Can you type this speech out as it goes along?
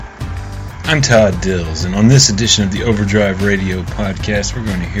I'm Todd Dills, and on this edition of the Overdrive Radio podcast, we're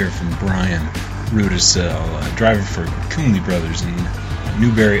going to hear from Brian Rudisell, driver for Coonley Brothers in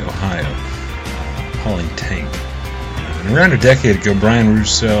Newberry, Ohio, hauling tank. And around a decade ago, Brian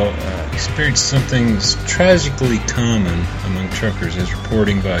Rudisell experienced something tragically common among truckers, as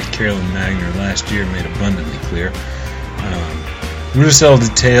reporting by Carolyn Magner last year made abundantly clear. Rudisell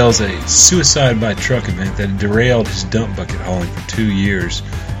details a suicide by truck event that derailed his dump bucket hauling for 2 years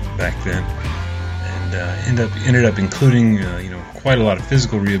back then, and ended up including quite a lot of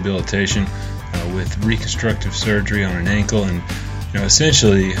physical rehabilitation with reconstructive surgery on an ankle, and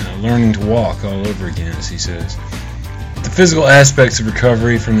essentially learning to walk all over again, as he says. The physical aspects of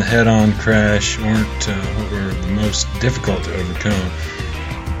recovery from the head-on crash weren't what were the most difficult to overcome.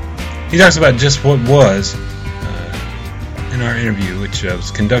 He talks about just what was in our interview, which was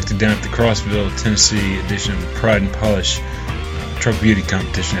conducted down at the Crossville, Tennessee edition of the Pride and Polish Truck Beauty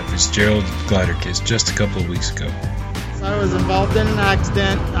Competition at Fitzgerald Glider Kits just a couple of weeks ago. So I was involved in an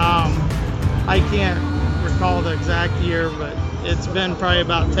accident. I can't recall the exact year, but it's been probably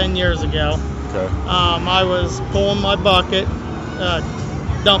about 10 years ago. Okay. I was pulling my bucket,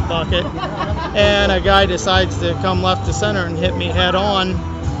 dump bucket, and a guy decides to come left to center and hit me head on.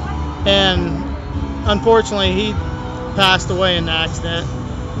 And unfortunately, he passed away in the accident,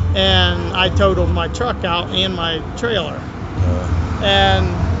 and I totaled my truck out and my trailer. And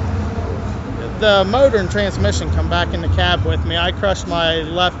the motor and transmission come back in the cab with me. I crushed my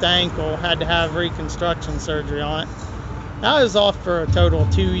left ankle, had to have reconstruction surgery on it. I was off for a total of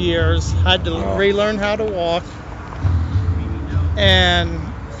 2 years, had to relearn how to walk, and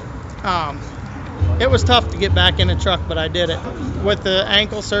it was tough to get back in the truck, but I did it. With the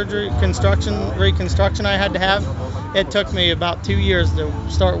ankle surgery, reconstruction I had to have, it took me about 2 years to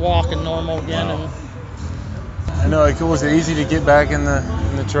start walking normal again. Wow. I know. Was it easy to get back in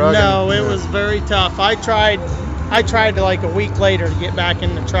the truck? No, it was very tough. I tried like a week later to get back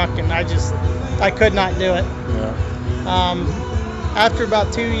in the truck, and I could not do it. Yeah. After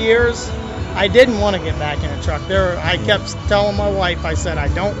about 2 years, I didn't want to get back in a truck. I kept telling my wife, I said, I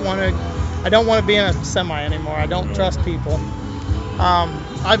don't want to be in a semi anymore. I don't trust people.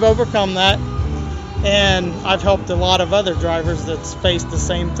 I've overcome that, and I've helped a lot of other drivers that's faced the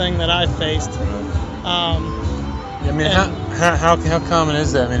same thing that I've faced. How common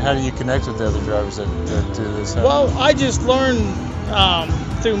is that? I mean, how do you connect with the other drivers that do this? Well, I just learned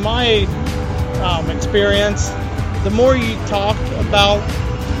through my experience, the more you talk about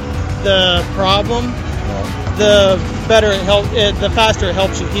the problem, the better it helps. The faster it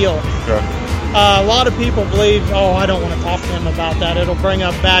helps you heal. Okay. A lot of people believe, I don't want to talk to him about that. It'll bring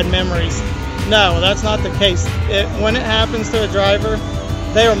up bad memories. No, that's not the case. When it happens to a driver,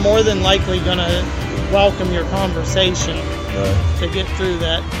 they are more than likely going to welcome your conversation to get through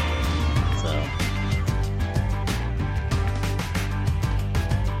that. So.